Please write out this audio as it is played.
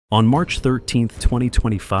On March 13,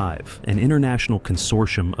 2025, an international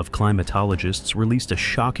consortium of climatologists released a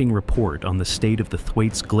shocking report on the state of the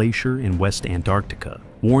Thwaites Glacier in West Antarctica,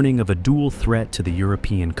 warning of a dual threat to the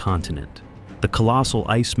European continent. The colossal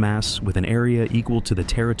ice mass, with an area equal to the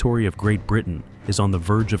territory of Great Britain, is on the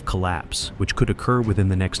verge of collapse, which could occur within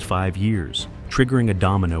the next 5 years, triggering a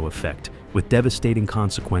domino effect with devastating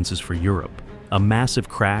consequences for Europe. A massive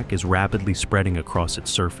crack is rapidly spreading across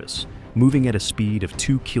its surface, moving at a speed of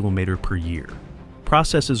 2 km per year.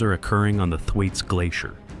 Processes are occurring on the Thwaites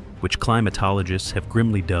Glacier, which climatologists have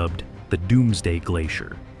grimly dubbed the Doomsday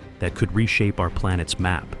Glacier, that could reshape our planet's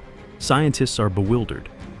map. Scientists are bewildered.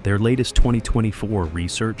 Their latest 2024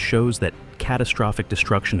 research shows that catastrophic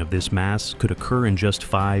destruction of this mass could occur in just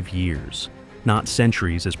 5 years, not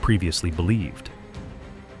centuries as previously believed.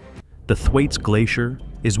 The Thwaites Glacier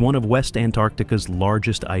is one of West Antarctica's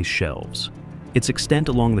largest ice shelves. Its extent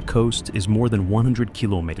along the coast is more than 100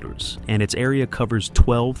 kilometers, and its area covers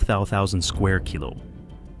 12,000 square kilo.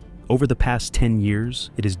 Over the past 10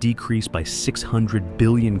 years, it has decreased by 600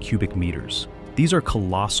 billion cubic meters. These are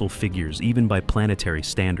colossal figures even by planetary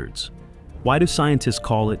standards. Why do scientists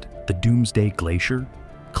call it the Doomsday Glacier?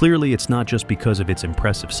 Clearly, it's not just because of its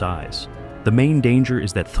impressive size. The main danger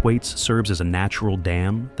is that Thwaites serves as a natural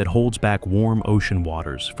dam that holds back warm ocean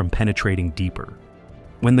waters from penetrating deeper.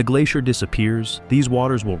 When the glacier disappears, these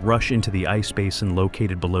waters will rush into the ice basin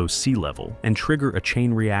located below sea level and trigger a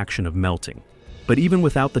chain reaction of melting. But even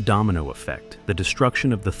without the domino effect, the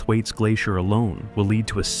destruction of the Thwaites Glacier alone will lead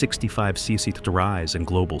to a 65 cm rise in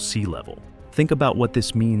global sea level. Think about what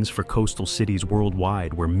this means for coastal cities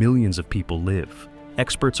worldwide where millions of people live.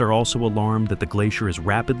 Experts are also alarmed that the glacier is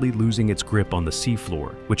rapidly losing its grip on the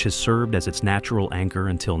seafloor, which has served as its natural anchor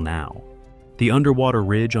until now. The underwater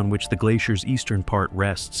ridge on which the glacier's eastern part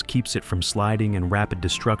rests keeps it from sliding and rapid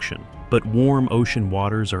destruction, but warm ocean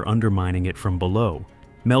waters are undermining it from below,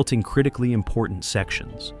 melting critically important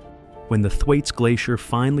sections. When the Thwaites Glacier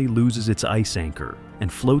finally loses its ice anchor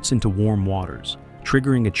and floats into warm waters,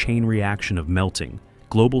 triggering a chain reaction of melting,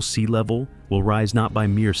 global sea level will rise not by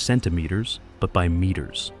mere centimeters, but by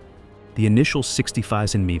meters. The initial 65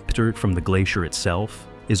 cm from the glacier itself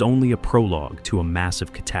is only a prologue to a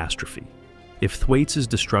massive catastrophe. If Thwaites'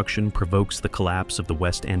 destruction provokes the collapse of the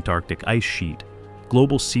West Antarctic ice sheet,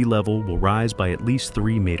 global sea level will rise by at least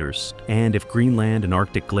 3 meters, and if Greenland and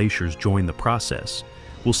Arctic glaciers join the process,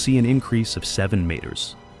 we'll see an increase of 7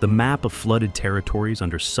 meters. The map of flooded territories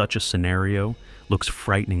under such a scenario looks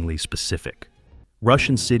frighteningly specific.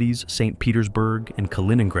 Russian cities St. Petersburg and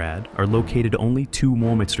Kaliningrad are located only 2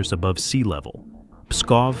 meters above sea level.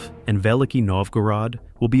 Pskov and Veliki Novgorod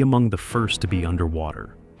will be among the first to be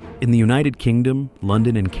underwater. In the United Kingdom,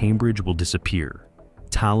 London and Cambridge will disappear.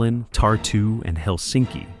 Tallinn, Tartu, and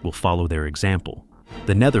Helsinki will follow their example.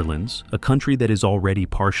 The Netherlands, a country that is already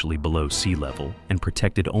partially below sea level and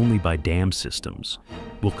protected only by dam systems,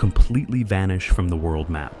 will completely vanish from the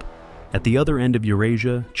world map. At the other end of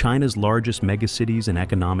Eurasia, China's largest megacities and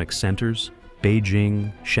economic centers,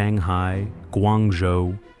 Beijing, Shanghai,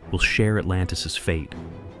 Guangzhou, will share Atlantis' fate.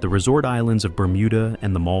 The resort islands of Bermuda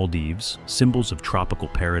and the Maldives, symbols of tropical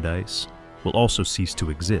paradise, will also cease to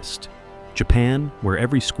exist. Japan, where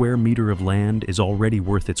every square meter of land is already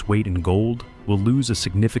worth its weight in gold, will lose a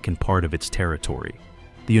significant part of its territory.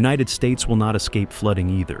 The United States will not escape flooding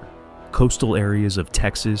either. Coastal areas of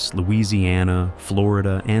Texas, Louisiana,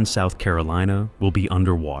 Florida, and South Carolina will be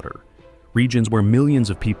underwater, regions where millions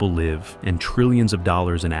of people live and trillions of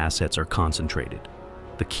dollars in assets are concentrated.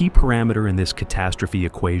 The key parameter in this catastrophe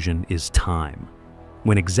equation is time,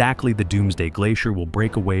 when exactly the Doomsday Glacier will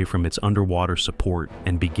break away from its underwater support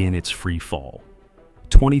and begin its free fall.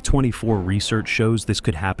 2024 research shows this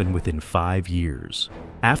could happen within 5 years.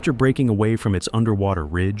 After breaking away from its underwater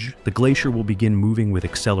ridge, the glacier will begin moving with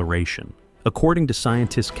acceleration. According to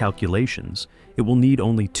scientists' calculations, it will need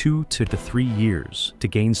only 2 to 3 years to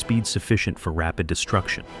gain speed sufficient for rapid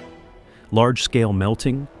destruction. Large-scale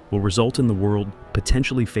melting will result in the world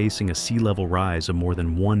potentially facing a sea level rise of more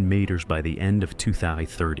than 1 meter by the end of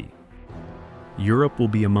 2030. Europe will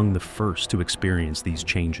be among the first to experience these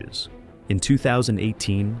changes. In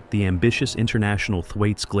 2018, the ambitious International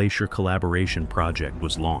Thwaites Glacier Collaboration Project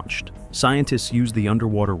was launched. Scientists used the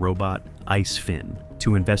underwater robot IceFin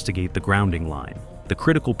to investigate the grounding line, the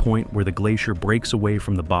critical point where the glacier breaks away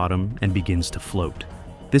from the bottom and begins to float.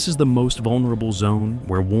 This is the most vulnerable zone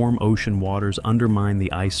where warm ocean waters undermine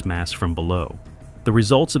the ice mass from below. The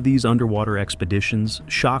results of these underwater expeditions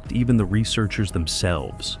shocked even the researchers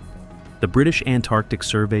themselves. The British Antarctic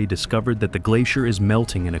Survey discovered that the glacier is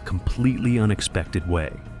melting in a completely unexpected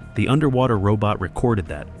way. The underwater robot recorded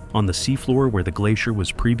that, On the seafloor where the glacier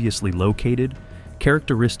was previously located,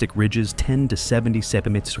 characteristic ridges 10 to 70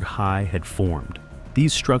 centimeters high had formed.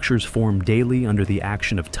 These structures form daily under the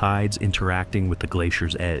action of tides interacting with the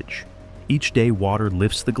glacier's edge. Each day, water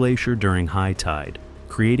lifts the glacier during high tide,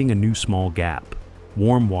 creating a new small gap.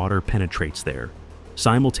 Warm water penetrates there,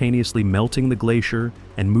 simultaneously melting the glacier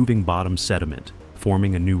and moving bottom sediment,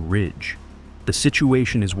 forming a new ridge. The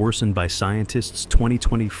situation is worsened by scientists'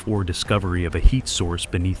 2024 discovery of a heat source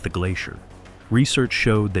beneath the glacier. Research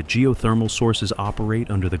showed that geothermal sources operate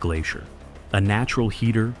under the glacier, a natural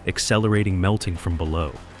heater accelerating melting from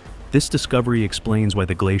below. This discovery explains why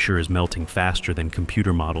the glacier is melting faster than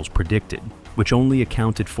computer models predicted, which only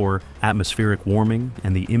accounted for atmospheric warming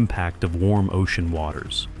and the impact of warm ocean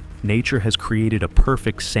waters. Nature has created a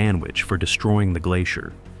perfect sandwich for destroying the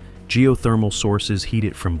glacier. Geothermal sources heat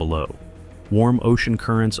it from below. Warm ocean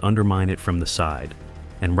currents undermine it from the side,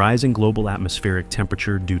 and rising global atmospheric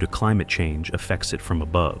temperature due to climate change affects it from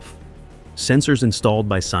above. Sensors installed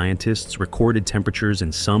by scientists recorded temperatures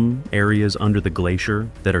in some areas under the glacier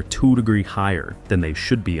that are 2 degrees higher than they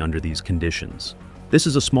should be under these conditions. This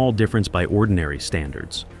is a small difference by ordinary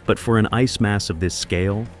standards, but for an ice mass of this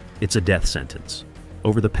scale, it's a death sentence.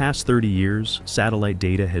 Over the past 30 years, satellite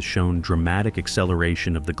data has shown dramatic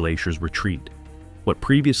acceleration of the glacier's retreat. What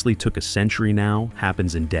previously took a century now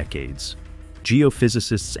happens in decades.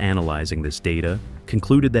 Geophysicists analyzing this data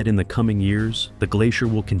concluded that in the coming years, the glacier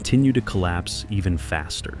will continue to collapse even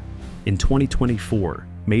faster. In 2024,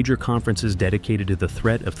 major conferences dedicated to the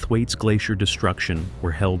threat of Thwaites Glacier destruction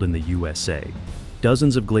were held in the USA.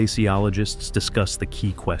 Dozens of glaciologists discussed the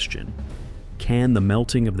key question: can the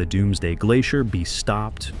melting of the Doomsday Glacier be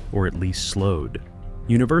stopped or at least slowed?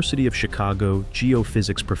 University of Chicago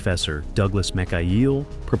geophysics professor Douglas McIeel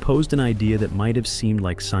proposed an idea that might have seemed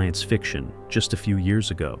like science fiction just a few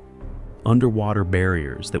years ago: underwater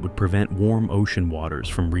barriers that would prevent warm ocean waters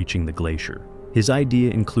from reaching the glacier. His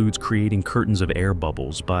idea includes creating curtains of air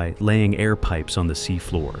bubbles by laying air pipes on the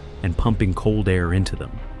seafloor and pumping cold air into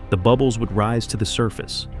them. The bubbles would rise to the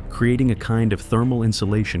surface, creating a kind of thermal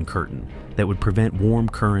insulation curtain that would prevent warm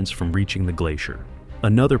currents from reaching the glacier.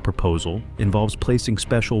 Another proposal involves placing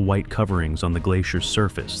special white coverings on the glacier's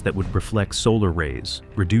surface that would reflect solar rays,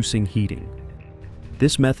 reducing heating.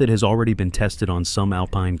 This method has already been tested on some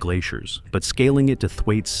alpine glaciers, but scaling it to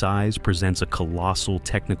Thwaites' size presents a colossal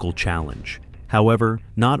technical challenge. However,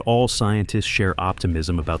 not all scientists share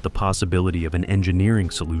optimism about the possibility of an engineering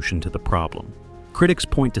solution to the problem. Critics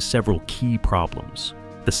point to several key problems.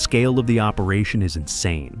 The scale of the operation is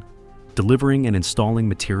insane. Delivering and installing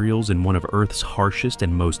materials in one of Earth's harshest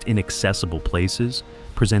and most inaccessible places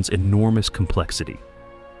presents enormous complexity.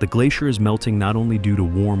 The glacier is melting not only due to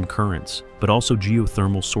warm currents, but also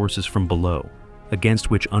geothermal sources from below,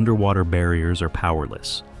 against which underwater barriers are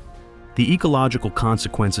powerless. The ecological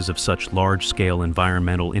consequences of such large-scale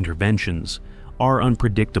environmental interventions are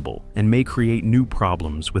unpredictable and may create new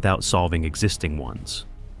problems without solving existing ones.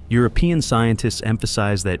 European scientists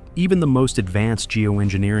emphasize that even the most advanced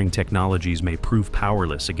geoengineering technologies may prove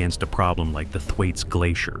powerless against a problem like the Thwaites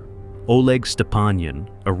Glacier. Oleg Stepanyan,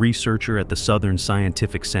 a researcher at the Southern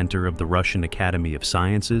Scientific Center of the Russian Academy of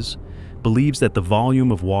Sciences, believes that the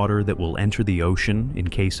volume of water that will enter the ocean in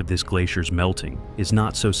case of this glacier's melting is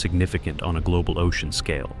not so significant on a global ocean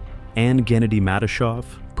scale. And Gennady Matashov,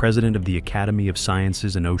 president of the Academy of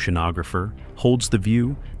Sciences and oceanographer, holds the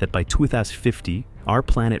view that by 2050, our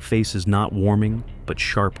planet faces not warming, but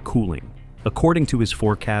sharp cooling. According to his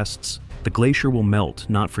forecasts, the glacier will melt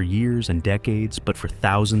not for years and decades, but for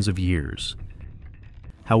thousands of years.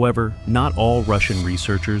 However, not all Russian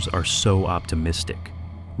researchers are so optimistic.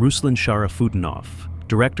 Ruslan Sharafutinov,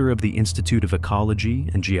 director of the Institute of Ecology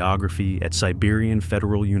and Geography at Siberian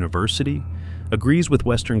Federal University, agrees with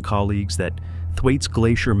Western colleagues that Thwaites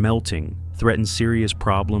Glacier melting threatens serious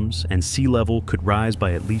problems and sea level could rise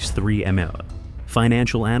by at least 3 m.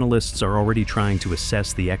 Financial analysts are already trying to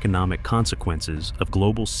assess the economic consequences of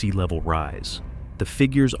global sea level rise. The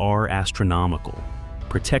figures are astronomical.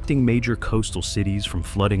 Protecting major coastal cities from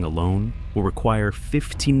flooding alone will require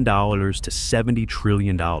 $15 to $70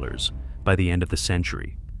 trillion by the end of the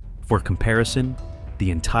century. For comparison,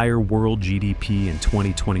 the entire world GDP in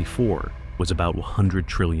 2024 was about $100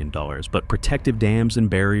 trillion, but protective dams and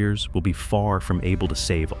barriers will be far from able to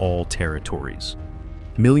save all territories.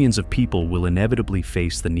 Millions of people will inevitably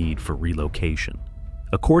face the need for relocation.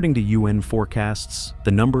 According to UN forecasts,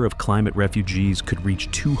 the number of climate refugees could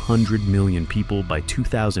reach 200 million people by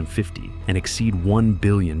 2050 and exceed 1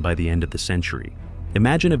 billion by the end of the century.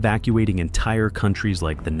 Imagine evacuating entire countries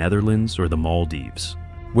like the Netherlands or the Maldives.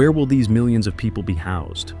 Where will these millions of people be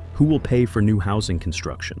housed? Who will pay for new housing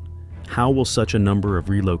construction? How will such a number of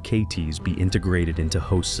relocatees be integrated into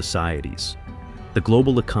host societies? The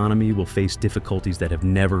global economy will face difficulties that have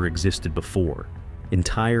never existed before.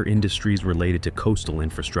 Entire industries related to coastal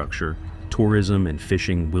infrastructure, tourism, and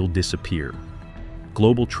fishing will disappear.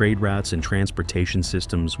 Global trade routes and transportation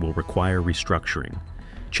systems will require restructuring.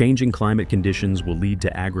 Changing climate conditions will lead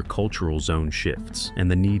to agricultural zone shifts and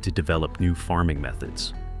the need to develop new farming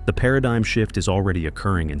methods. The paradigm shift is already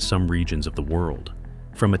occurring in some regions of the world.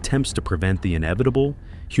 From attempts to prevent the inevitable,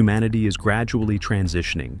 humanity is gradually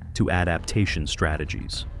transitioning to adaptation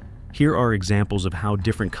strategies. Here are examples of how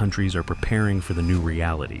different countries are preparing for the new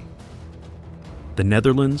reality. The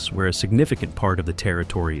Netherlands, where a significant part of the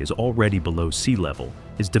territory is already below sea level,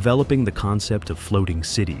 is developing the concept of floating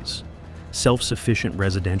cities, self-sufficient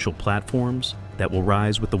residential platforms that will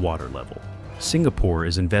rise with the water level. Singapore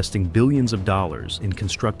is investing billions of dollars in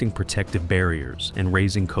constructing protective barriers and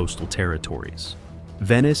raising coastal territories.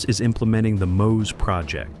 Venice is implementing the MOSE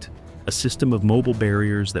project, a system of mobile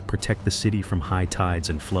barriers that protect the city from high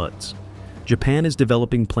tides and floods. Japan is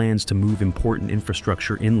developing plans to move important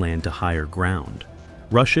infrastructure inland to higher ground.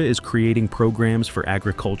 Russia is creating programs for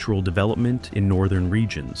agricultural development in northern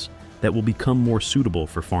regions that will become more suitable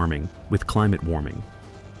for farming with climate warming.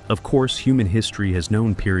 Of course, human history has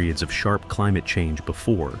known periods of sharp climate change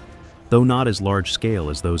before, though not as large scale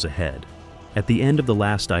as those ahead. At the end of the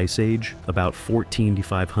last ice age, about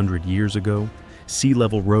 14,500 years ago, sea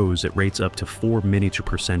level rose at rates up to 4 meters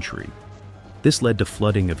per century. This led to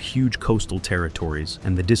flooding of huge coastal territories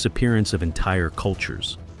and the disappearance of entire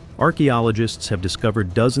cultures. Archaeologists have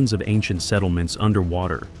discovered dozens of ancient settlements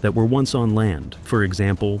underwater that were once on land, for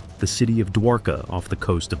example, the city of Dwarka off the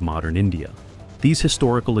coast of modern India. These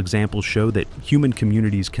historical examples show that human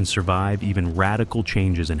communities can survive even radical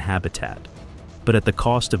changes in habitat, but at the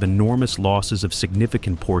cost of enormous losses of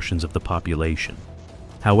significant portions of the population.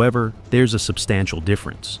 However, there's a substantial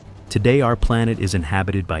difference. Today, our planet is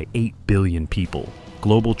inhabited by 8 billion people.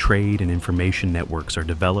 Global trade and information networks are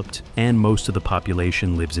developed, and most of the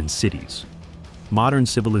population lives in cities. Modern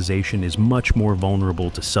civilization is much more vulnerable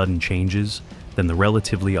to sudden changes than the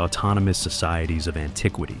relatively autonomous societies of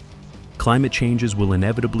antiquity. Climate changes will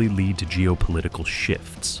inevitably lead to geopolitical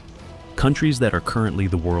shifts. Countries that are currently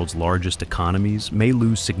the world's largest economies may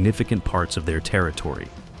lose significant parts of their territory.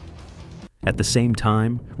 At the same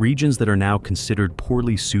time, regions that are now considered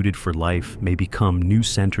poorly suited for life may become new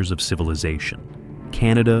centers of civilization.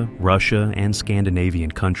 Canada, Russia, and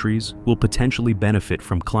Scandinavian countries will potentially benefit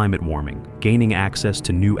from climate warming, gaining access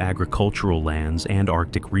to new agricultural lands and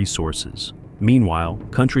Arctic resources. Meanwhile,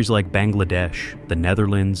 countries like Bangladesh, the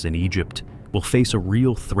Netherlands, and Egypt will face a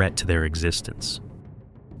real threat to their existence.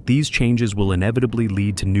 These changes will inevitably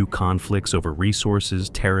lead to new conflicts over resources,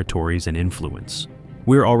 territories, and influence.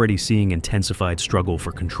 We're already seeing intensified struggle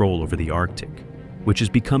for control over the Arctic, which is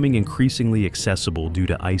becoming increasingly accessible due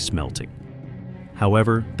to ice melting.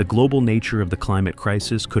 However, the global nature of the climate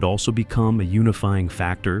crisis could also become a unifying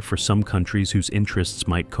factor for some countries whose interests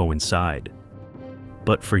might coincide.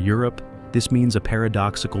 But for Europe, this means a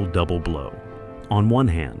paradoxical double blow. On one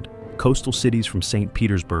hand, coastal cities from St.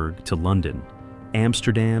 Petersburg to London,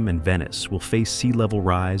 Amsterdam, and Venice will face sea level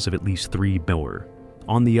rise of at least 3 meters.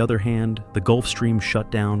 On the other hand, the Gulf Stream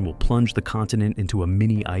shutdown will plunge the continent into a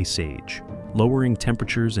mini ice age, lowering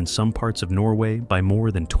temperatures in some parts of Norway by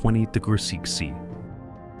more than 20 degrees Celsius.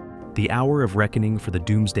 The hour of reckoning for the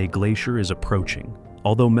Doomsday Glacier is approaching.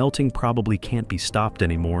 Although melting probably can't be stopped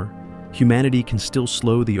anymore, humanity can still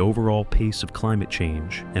slow the overall pace of climate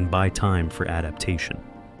change and buy time for adaptation.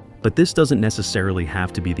 But this doesn't necessarily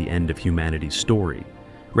have to be the end of humanity's story.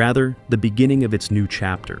 Rather, the beginning of its new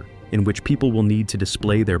chapter, in which people will need to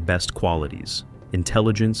display their best qualities: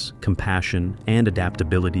 intelligence, compassion, and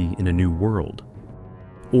adaptability in a new world.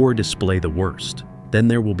 Or display the worst. Then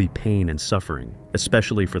there will be pain and suffering,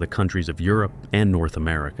 especially for the countries of Europe and North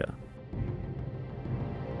America.